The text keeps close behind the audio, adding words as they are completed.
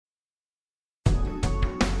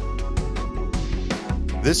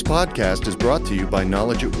This podcast is brought to you by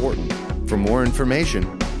Knowledge at Wharton. For more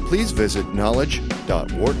information, please visit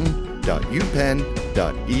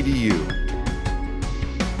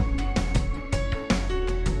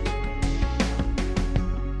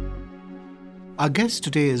Our guest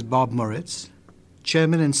today is Bob Moritz,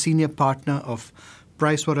 Chairman and Senior Partner of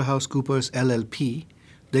PricewaterhouseCoopers LLP,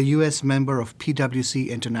 the U.S. member of PwC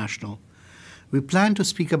International. We plan to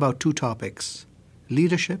speak about two topics,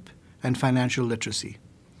 leadership and financial literacy.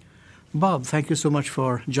 Bob, thank you so much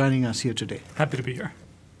for joining us here today. Happy to be here.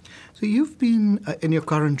 So you've been in your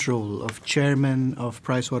current role of Chairman of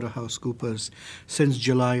PricewaterhouseCoopers since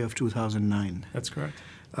July of 2009. That's correct.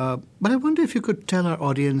 But I wonder if you could tell our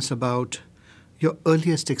audience about your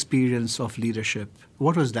earliest experience of leadership.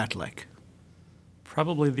 What was that like?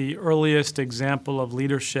 Probably the earliest example of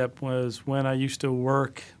leadership was when I used to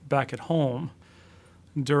work back at home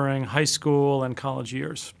during high school and college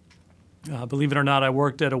years. Believe it or not, I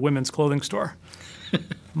worked at a women's clothing store.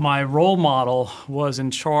 My role model was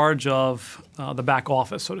in charge of the back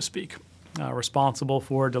office, so to speak, responsible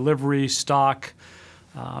for delivery, stock,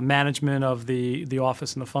 management of the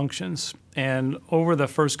office and the functions. And over the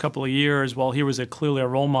first couple of years, while he was clearly a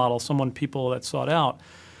role model, people that sought out,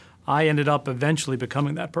 I ended up eventually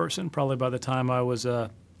becoming that person, probably by the time I was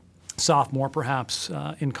a sophomore perhaps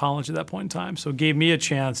in college at that point in time. So it gave me a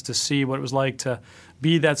chance to see what it was like to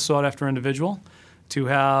be that sought-after individual, to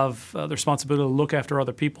have the responsibility to look after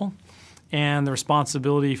other people, and the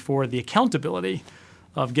responsibility for the accountability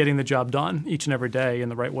of getting the job done each and every day in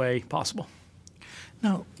the right way possible.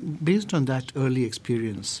 Now, based on that early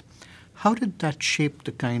experience, how did that shape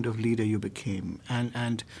the kind of leader you became?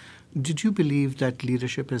 And did you believe that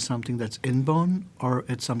leadership is something that's inborn or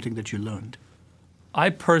it's something that you learned? I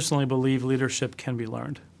personally believe leadership can be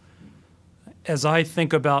learned. As I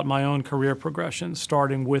think about my own career progression,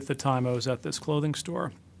 starting with the time I was at this clothing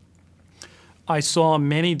store, I saw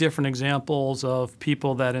many different examples of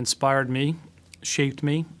people that inspired me, shaped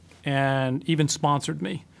me, and even sponsored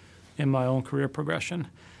me in my own career progression.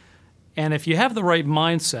 And if you have the right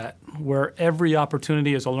mindset, where every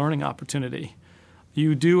opportunity is a learning opportunity,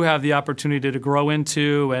 you do have the opportunity to grow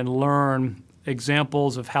into and learn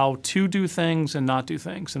examples of how to do things and not do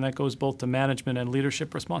things. And that goes both to management and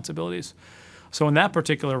leadership responsibilities. So in that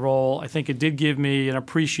particular role, I think it did give me an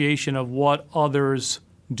appreciation of what others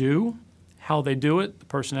do, how they do it, the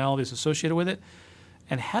personalities associated with it,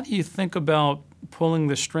 and how do you think about pulling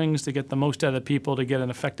the strings to get the most out of the people to get an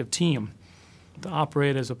effective team to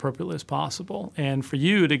operate as appropriately as possible, and for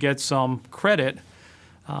you to get some credit,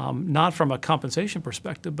 not from a compensation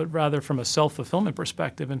perspective, but rather from a self-fulfillment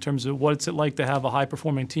perspective in terms of what's it like to have a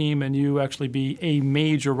high-performing team and you actually be a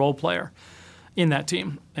major role player in that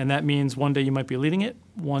team. And that means one day you might be leading it,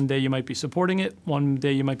 one day you might be supporting it, one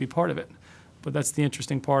day you might be part of it. But that's the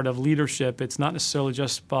interesting part of leadership. It's not necessarily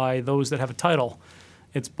just by those that have a title.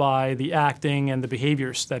 It's by the acting and the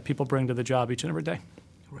behaviors that people bring to the job each and every day.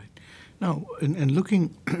 Right. Now, in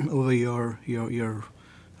looking over your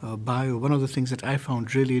bio, one of the things that I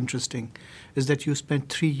found really interesting is that you spent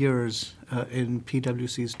 3 years in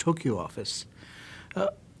PwC's Tokyo office.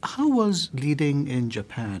 How was leading in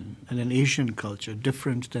Japan and an Asian culture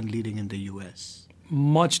different than leading in the U.S.?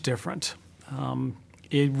 Much different.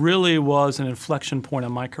 It really was an inflection point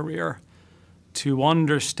in my career to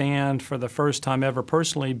understand for the first time ever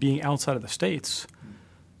personally being outside of the States,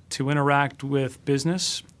 to interact with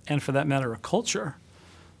business and for that matter a culture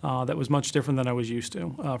that was much different than I was used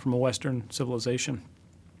to from a Western civilization.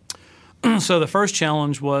 So the first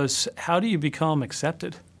challenge was, how do you become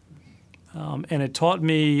accepted? And it taught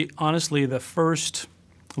me, honestly, the first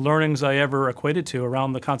learnings I ever equated to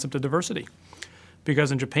around the concept of diversity.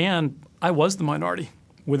 Because in Japan, I was the minority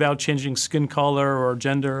without changing skin color or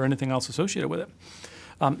gender or anything else associated with it.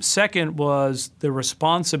 Second was the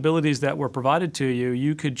responsibilities that were provided to you.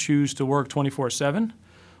 You could choose to work 24/7,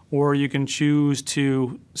 or you can choose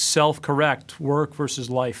to self-correct work versus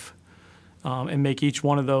life and make each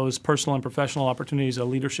one of those personal and professional opportunities a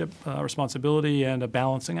leadership responsibility and a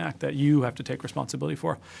balancing act that you have to take responsibility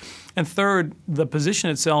for. And third, the position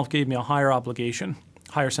itself gave me a higher obligation,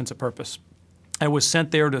 higher sense of purpose. I was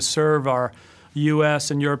sent there to serve our U.S.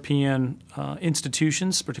 and European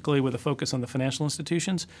institutions, particularly with a focus on the financial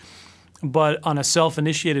institutions, but on a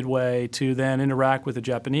self-initiated way to then interact with the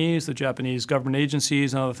Japanese government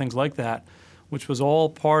agencies and other things like that, which was all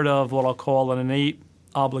part of what I'll call an innate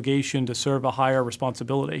obligation to serve a higher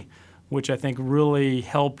responsibility, which I think really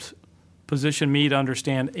helped position me to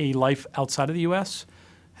understand a life outside of the U.S.,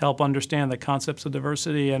 help understand the concepts of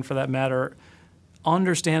diversity, and for that matter,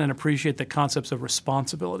 understand and appreciate the concepts of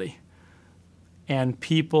responsibility. and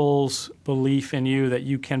people's belief in you that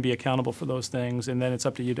you can be accountable for those things, and then it's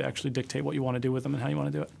up to you to actually dictate what you want to do with them and how you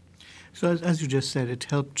want to do it. So as you just said, it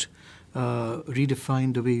helped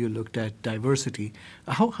redefine the way you looked at diversity.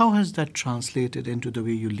 How has that translated into the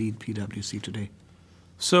way you lead PwC today?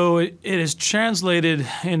 So it is translated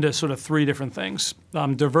into sort of three different things.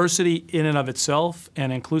 Diversity in and of itself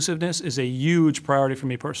and inclusiveness is a huge priority for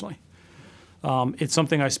me personally. It's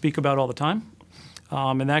something I speak about all the time,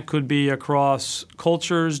 and that could be across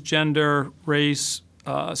cultures, gender, race,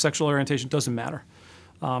 sexual orientation, doesn't matter.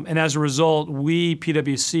 And as a result, we,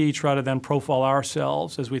 PwC, try to then profile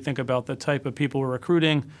ourselves as we think about the type of people we're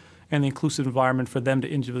recruiting and the inclusive environment for them to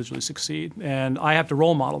individually succeed. And I have to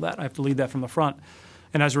role model that. I have to lead that from the front.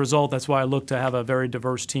 And as a result, that's why I look to have a very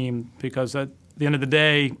diverse team, because at the end of the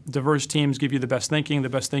day, diverse teams give you the best thinking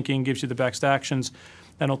gives you the best actions,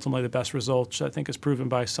 and ultimately the best results, I think is proven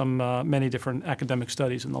by many different academic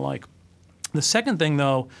studies and the like. The second thing,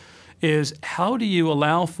 though, is how do you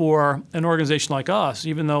allow for an organization like us,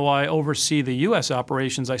 even though I oversee the U.S.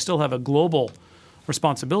 operations, I still have a global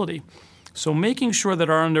responsibility. So making sure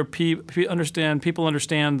that people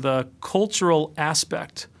understand the cultural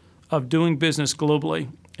aspect of doing business globally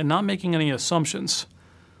and not making any assumptions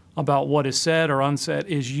about what is said or unsaid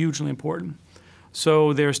is hugely important.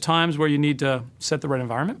 So there's times where you need to set the right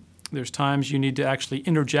environment. There's times you need to actually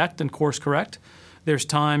interject and course correct. There's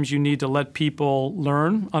times you need to let people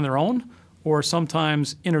learn on their own, or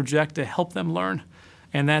sometimes interject to help them learn.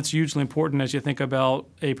 And that's hugely important as you think about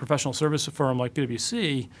a professional service firm like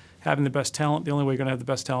PwC having the best talent. The only way you're going to have the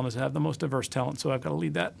best talent is to have the most diverse talent. So I've got to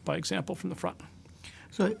lead that by example from the front.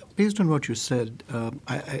 So based on what you said,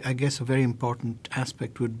 I guess a very important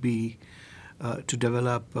aspect would be to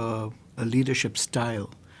develop a leadership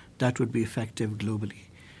style that would be effective globally.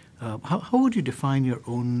 How would you define your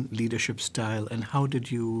own leadership style, and how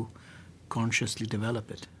did you consciously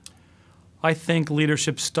develop it? I think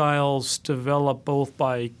leadership styles develop both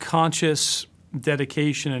by conscious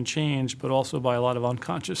dedication and change, but also by a lot of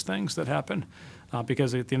unconscious things that happen,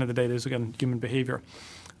 because at the end of the day, there's, again, human behavior.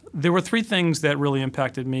 There were three things that really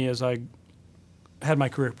impacted me as I had my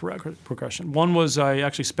career progression. One was I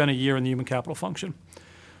actually spent a year in the human capital function.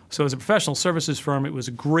 So as a professional services firm, it was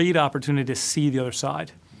a great opportunity to see the other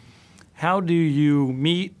side. How do you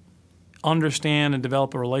meet, understand, and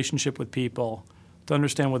develop a relationship with people to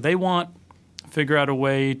understand what they want, figure out a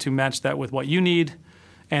way to match that with what you need,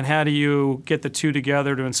 and how do you get the two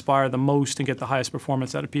together to inspire the most and get the highest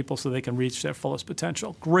performance out of people so they can reach their fullest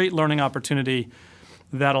potential? Great learning opportunity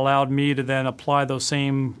that allowed me to then apply those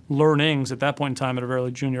same learnings at that point in time at a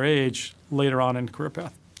very junior age later on in career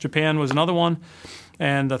path. Japan was another one.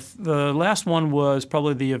 And the last one was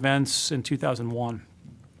probably the events in 2001,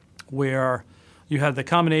 where you had the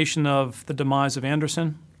combination of the demise of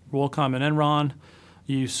Andersen, WorldCom, and Enron.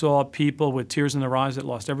 You saw people with tears in their eyes that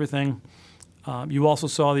lost everything. You also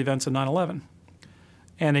saw the events of 9/11.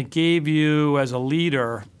 And it gave you, as a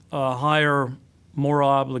leader, a higher moral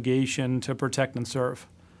obligation to protect and serve.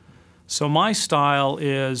 So my style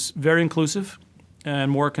is very inclusive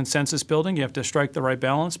and more consensus building. You have to strike the right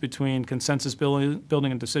balance between consensus building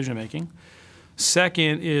and decision making.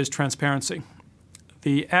 Second is transparency.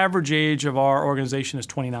 The average age of our organization is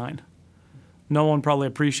 29. No one probably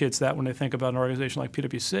appreciates that when they think about an organization like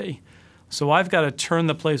PwC. So I've got to turn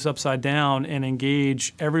the place upside down and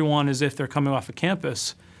engage everyone as if they're coming off a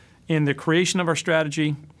campus in the creation of our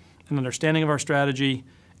strategy, an understanding of our strategy,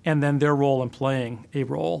 and then their role in playing a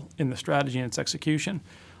role in the strategy and its execution.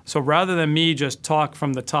 So rather than me just talk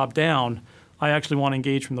from the top down, I actually want to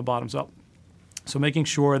engage from the bottoms up. So making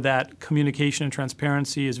sure that communication and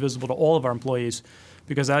transparency is visible to all of our employees,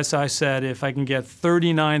 because as I said, if I can get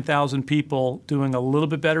 39,000 people doing a little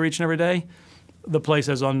bit better each and every day, the place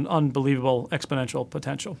has unbelievable exponential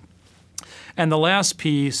potential. And the last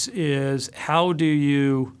piece is how do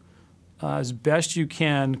you, as best you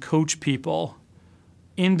can, coach people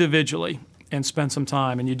individually and spend some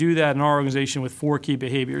time. And you do that in our organization with 4 key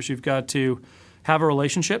behaviors. You've got to have a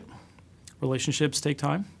relationship. Relationships take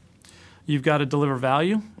time. You've got to deliver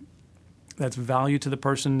value. That's value to the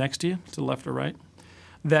person next to you, to the left or right.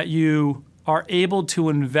 That you are able to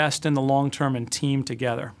invest in the long term and team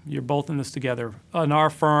together. You're both in this together. In our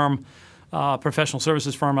firm, professional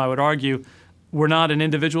services firm, I would argue, we're not an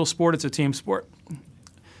individual sport, it's a team sport.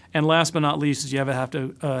 And last but not least is you have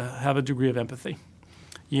to have a degree of empathy.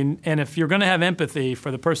 And if you're going to have empathy for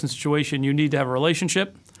the person's situation, you need to have a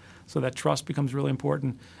relationship, so that trust becomes really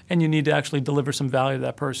important. And you need to actually deliver some value to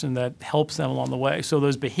that person that helps them along the way. So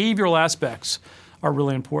those behavioral aspects are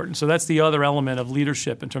really important. So that's the other element of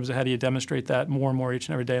leadership in terms of how do you demonstrate that more and more each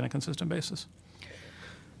and every day on a consistent basis.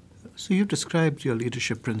 So you've described your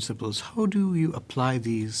leadership principles. How do you apply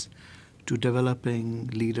these to developing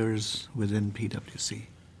leaders within PwC?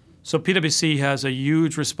 So PwC has a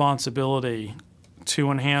huge responsibility to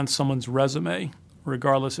enhance someone's resume,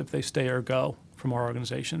 regardless if they stay or go from our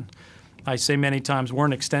organization. I say many times we're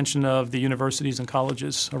an extension of the universities and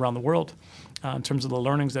colleges around the world in terms of the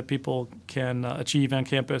learnings that people can achieve on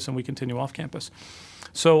campus and we continue off campus.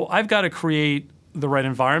 So I've got to create the right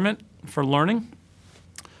environment for learning.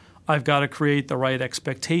 I've got to create the right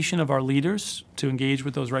expectation of our leaders to engage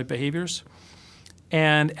with those right behaviors.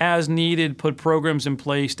 And as needed, put programs in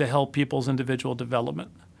place to help people's individual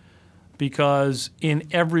development. Because in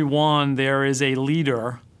everyone, there is a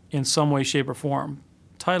leader in some way, shape, or form.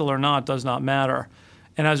 Title or not does not matter.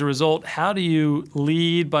 And as a result, how do you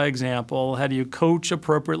lead by example? How do you coach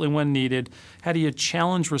appropriately when needed? How do you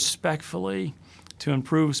challenge respectfully to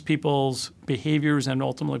improve people's behaviors and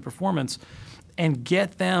ultimately performance and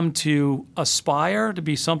get them to aspire to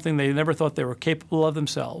be something they never thought they were capable of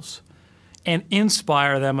themselves and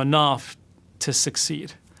inspire them enough to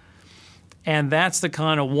succeed? And that's the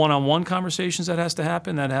kind of one-on-one conversations that has to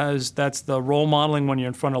happen. That's the role modeling when you're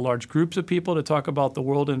in front of large groups of people to talk about the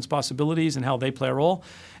world and its possibilities and how they play a role.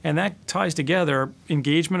 And that ties together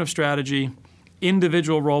engagement of strategy,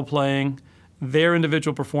 individual role playing, their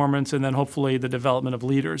individual performance, and then hopefully the development of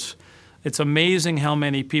leaders. It's amazing how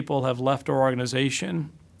many people have left our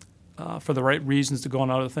organization for the right reasons to go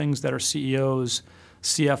on other things that are CEOs,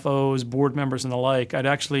 CFOs, board members, and the like. I'd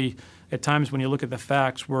actually, at times when you look at the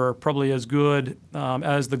facts, we're probably as good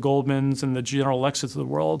as the Goldmans and the General Electrics of the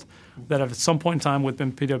world that have at some point in time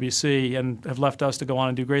within PwC and have left us to go on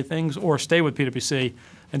and do great things or stay with PwC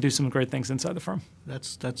and do some great things inside the firm.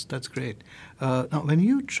 That's great. Now, when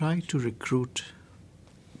you try to recruit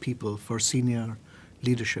people for senior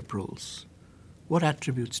leadership roles, what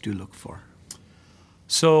attributes do you look for?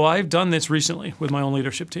 So I've done this recently with my own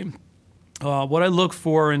leadership team. What I look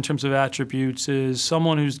for in terms of attributes is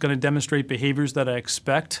someone who's going to demonstrate behaviors that I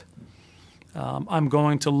expect. I'm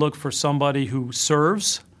going to look for somebody who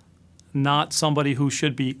serves, not somebody who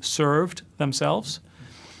should be served themselves.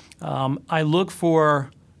 I look for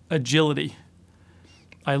agility.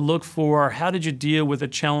 I look for how did you deal with a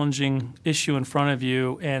challenging issue in front of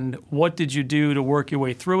you and what did you do to work your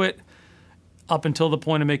way through it up until the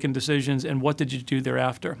point of making decisions and what did you do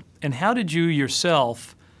thereafter? And how did you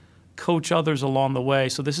yourself coach others along the way?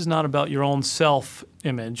 So this is not about your own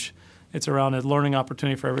self-image. It's around a learning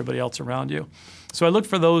opportunity for everybody else around you. So I look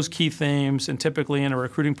for those key themes and typically in a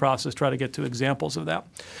recruiting process try to get to examples of that.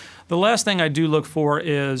 The last thing I do look for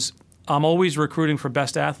is I'm always recruiting for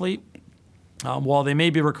best athlete. While they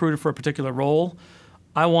may be recruited for a particular role,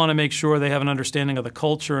 I want to make sure they have an understanding of the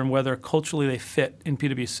culture and whether culturally they fit in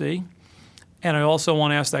PwC. And I also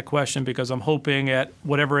want to ask that question because I'm hoping at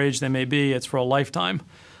whatever age they may be, it's for a lifetime.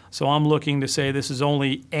 So I'm looking to say this is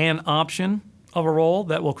only an option of a role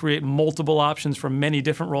that will create multiple options for many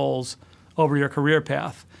different roles over your career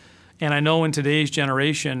path. And I know in today's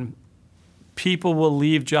generation, people will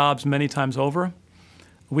leave jobs many times over.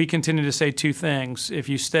 We continue to say two things. If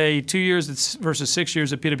you stay 2 years versus 6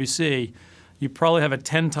 years at PwC, you probably have a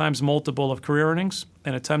 10 times multiple of career earnings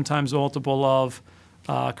and a 10 times multiple of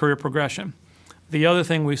career progression. The other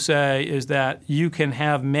thing we say is that you can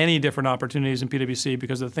have many different opportunities in PwC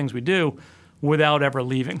because of the things we do without ever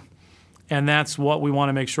leaving. And that's what we want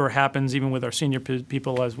to make sure happens even with our senior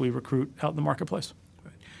people as we recruit out in the marketplace.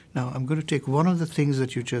 Right. Now, I'm going to take one of the things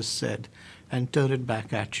that you just said and turn it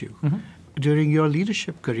back at you. Mm-hmm. During your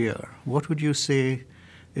leadership career, what would you say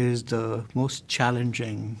is the most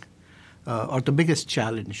challenging or the biggest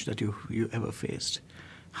challenge that you ever faced?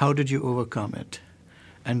 How did you overcome it?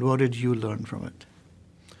 And what did you learn from it?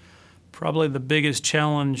 Probably the biggest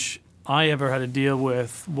challenge I ever had to deal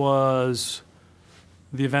with was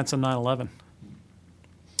the events of 9/11.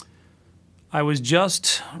 I was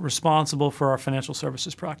just responsible for our financial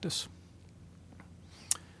services practice.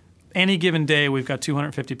 Any given day, we've got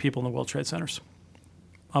 250 people in the World Trade Centers.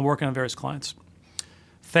 I'm working on various clients.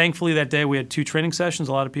 Thankfully, that day we had 2 training sessions.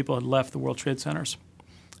 A lot of people had left the World Trade Centers.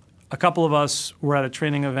 A couple of us were at a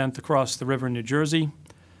training event across the river in New Jersey.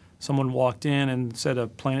 Someone walked in and said a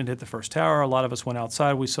plane had hit the first tower. A lot of us went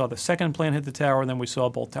outside. We saw the second plane hit the tower, and then we saw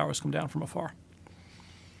both towers come down from afar.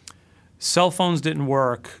 Cell phones didn't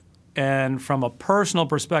work, and from a personal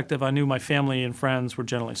perspective, I knew my family and friends were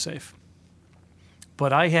generally safe.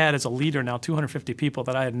 But I had, as a leader now, 250 people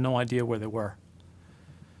that I had no idea where they were.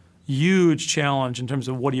 Huge challenge in terms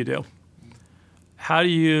of what do you do? How do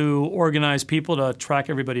you organize people to track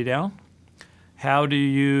everybody down? How do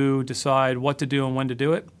you decide what to do and when to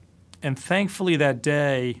do it? And thankfully that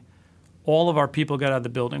day, all of our people got out of the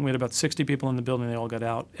building. We had about 60 people in the building. They all got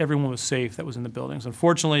out. Everyone was safe that was in the buildings.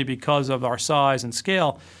 Unfortunately, because of our size and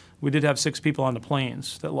scale, we did have 6 people on the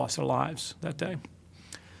planes that lost their lives that day.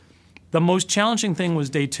 The most challenging thing was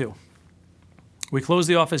day 2. We closed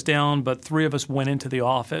the office down, but 3 of us went into the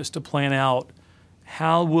office to plan out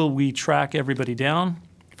how will we track everybody down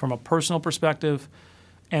from a personal perspective,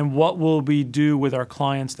 and what will we do with our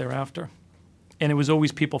clients thereafter. And it was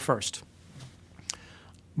always people first.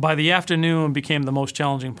 By the afternoon became the most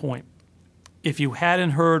challenging point. If you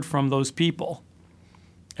hadn't heard from those people,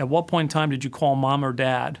 at what point in time did you call mom or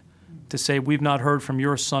dad to say, we've not heard from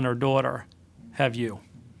your son or daughter, have you?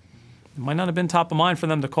 It might not have been top of mind for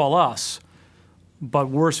them to call us, but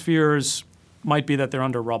worse fears might be that they're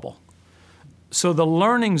under rubble. So the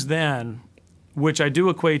learnings then, which I do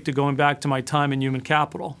equate to going back to my time in human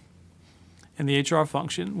capital and the HR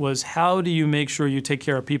function, was how do you make sure you take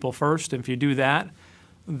care of people first? And if you do that,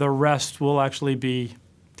 the rest will actually be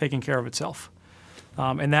taking care of itself.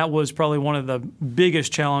 And that was probably one of the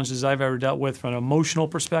biggest challenges I've ever dealt with from an emotional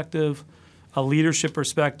perspective, a leadership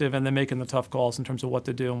perspective, and then making the tough calls in terms of what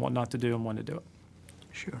to do and what not to do and when to do it.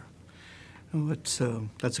 Sure. No, that's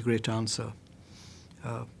a great answer.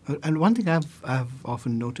 And one thing I've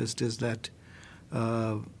often noticed is that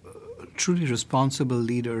truly responsible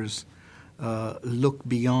leaders look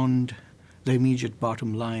beyond the immediate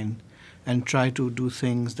bottom line and try to do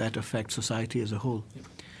things that affect society as a whole.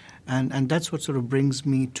 And that's what sort of brings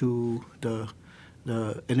me to the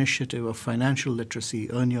initiative of financial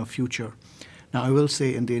literacy, Earn Your Future. Now, I will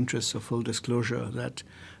say in the interest of full disclosure that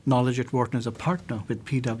Knowledge at Wharton is a partner with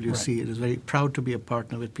PwC. Right. It is very proud to be a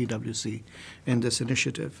partner with PwC in this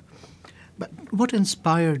initiative. But what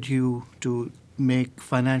inspired you to make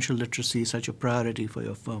financial literacy such a priority for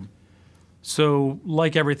your firm? So,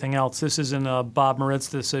 like everything else, this isn't a Bob Moritz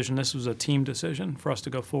decision. This was a team decision for us to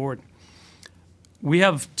go forward. We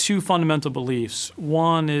have 2 fundamental beliefs.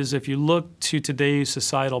 One is if you look to today's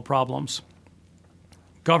societal problems,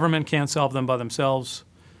 government can't solve them by themselves,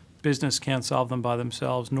 business can't solve them by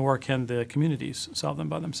themselves, nor can the communities solve them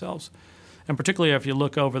by themselves. And particularly if you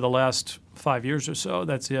look over the last 5 years or so,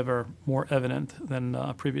 that's ever more evident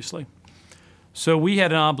than previously. So we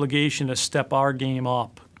had an obligation to step our game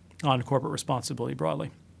up on corporate responsibility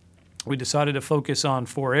broadly. We decided to focus on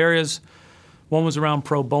 4 areas. One was around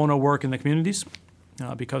pro bono work in the communities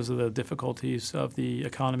because of the difficulties of the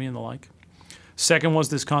economy and the like. Second was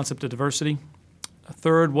this concept of diversity.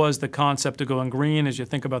 Third was the concept of going green as you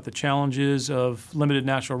think about the challenges of limited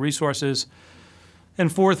natural resources.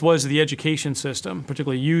 And fourth was the education system,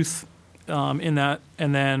 particularly youth in that.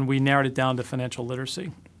 And then we narrowed it down to financial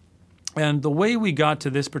literacy. And the way we got to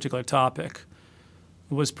this particular topic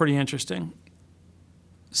was pretty interesting.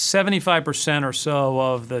 75% or so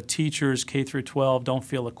of the teachers K through 12 don't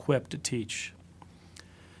feel equipped to teach.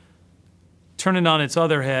 Turn it on its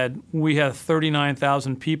other head, we have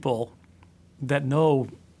 39,000 people that know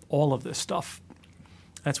all of this stuff.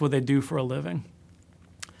 That's what they do for a living.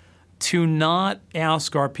 To not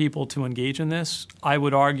ask our people to engage in this, I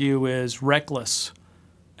would argue, is reckless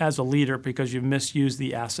as a leader because you've misused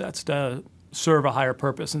the assets to serve a higher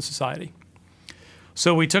purpose in society.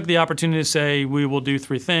 So we took the opportunity to say we will do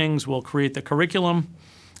 3 things. We'll create the curriculum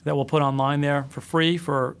that we'll put online there for free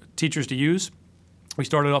for teachers to use. We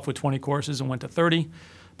started off with 20 courses and went to 30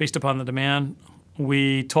 based upon the demand.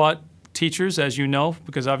 We taught teachers, as you know,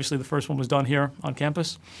 because obviously the first one was done here on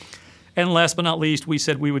campus. And last but not least, we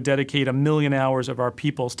said we would dedicate 1 million hours of our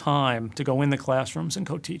people's time to go in the classrooms and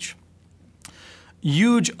co-teach.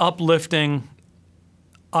 Huge uplifting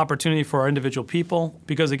opportunity for our individual people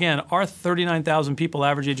because, again, our 39,000 people,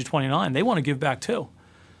 average age of 29, they want to give back too.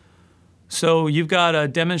 So you've got to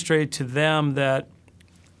demonstrate to them that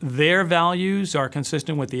their values are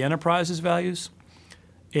consistent with the enterprise's values.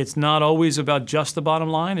 It's not always about just the bottom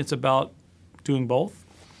line. It's about doing both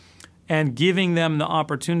and giving them the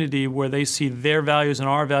opportunity where they see their values and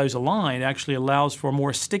our values aligned actually allows for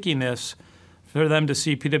more stickiness for them to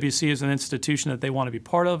see PwC as an institution that they want to be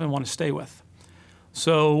part of and want to stay with.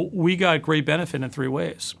 So we got great benefit in 3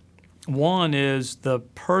 ways. One is the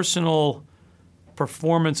personal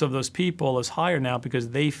performance of those people is higher now because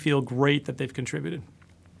they feel great that they've contributed.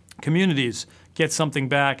 Communities get something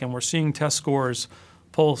back, and we're seeing test scores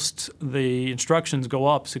post the instructions go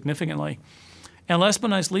up significantly. And last but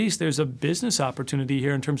not least, there's a business opportunity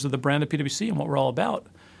here in terms of the brand of PwC and what we're all about,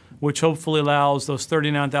 which hopefully allows those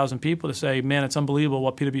 39,000 people to say, man, it's unbelievable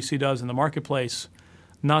what PwC does in the marketplace,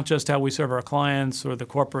 not just how we serve our clients or the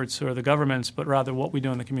corporates or the governments, but rather what we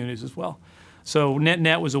do in the communities as well. So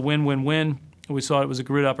net was a win-win-win. We saw it was a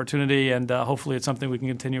great opportunity, and hopefully it's something we can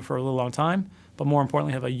continue for a little long time. but more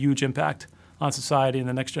importantly, have a huge impact on society and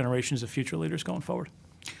the next generations of future leaders going forward.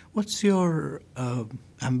 What's your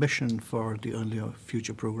ambition for the Earlier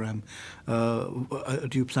Future program? Do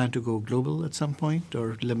you plan to go global at some point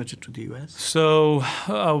or limit it to the U.S.? So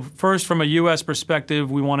first, from a U.S. perspective,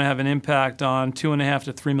 we want to have an impact on 2.5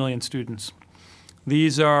 to 3 million students.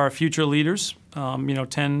 These are future leaders,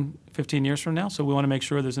 10, 15 years from now. So we want to make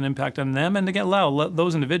sure there's an impact on them and to allow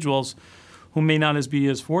those individuals who may not be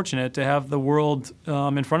as fortunate to have the world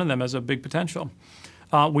in front of them as a big potential.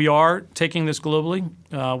 We are taking this globally.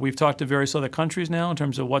 We've talked to various other countries now in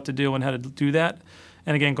terms of what to do and how to do that.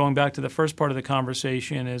 And again, going back to the first part of the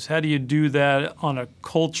conversation is how do you do that on a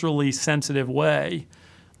culturally sensitive way,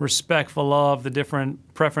 respectful of the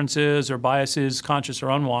different preferences or biases, conscious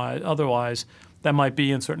or otherwise, that might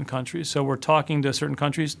be in certain countries. So we're talking to certain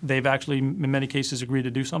countries. They've actually, in many cases, agreed to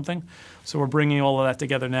do something. So we're bringing all of that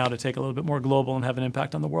together now to take a little bit more global and have an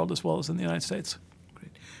impact on the world as well as in the United States. Great.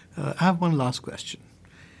 I have one last question.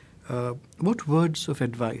 What words of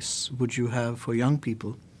advice would you have for young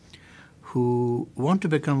people who want to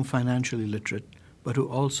become financially literate, but who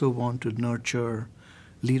also want to nurture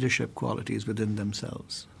leadership qualities within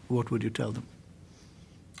themselves? What would you tell them?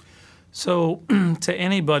 So to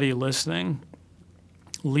anybody listening,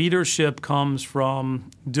 leadership comes from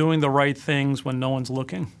doing the right things when no one's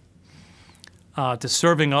looking, to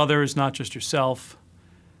serving others, not just yourself,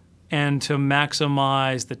 and to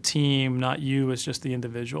maximize the team, not you as just the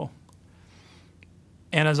individual.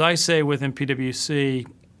 And as I say within PwC,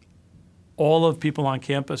 all of people on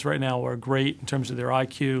campus right now are great in terms of their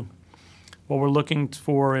IQ. What we're looking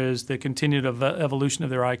for is the continued evolution of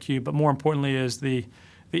their IQ, but more importantly is the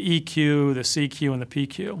EQ, the CQ, and the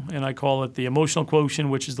PQ. And I call it the emotional quotient,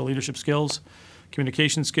 which is the leadership skills,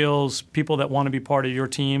 communication skills, people that want to be part of your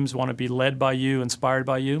teams, want to be led by you, inspired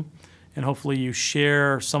by you, and hopefully you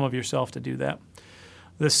share some of yourself to do that.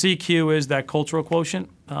 The CQ is that cultural quotient.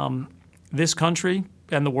 This country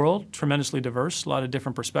and the world, tremendously diverse, a lot of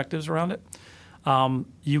different perspectives around it.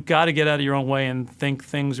 You've got to get out of your own way and think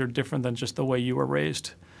things are different than just the way you were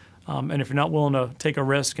raised. And if you're not willing to take a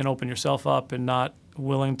risk and open yourself up and not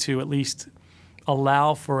willing to at least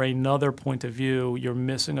allow for another point of view, you're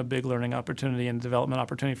missing a big learning opportunity and development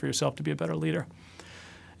opportunity for yourself to be a better leader.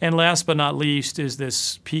 And last but not least is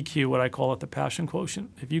this PQ, what I call it the passion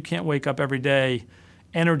quotient. If you can't wake up every day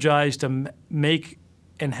energized to make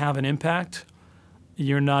and have an impact,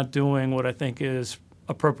 you're not doing what I think is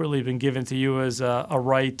appropriately been given to you as a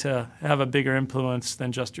right to have a bigger influence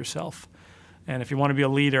than just yourself. And if you want to be a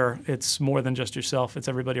leader, it's more than just yourself. It's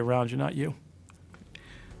everybody around you, not you.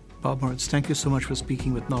 Bob Moritz, thank you so much for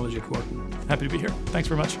speaking with Knowledge at Wharton. Happy to be here. Thanks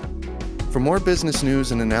very much. For more business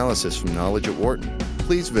news and analysis from Knowledge at Wharton,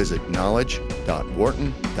 please visit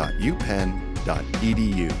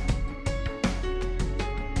knowledge.wharton.upenn.edu.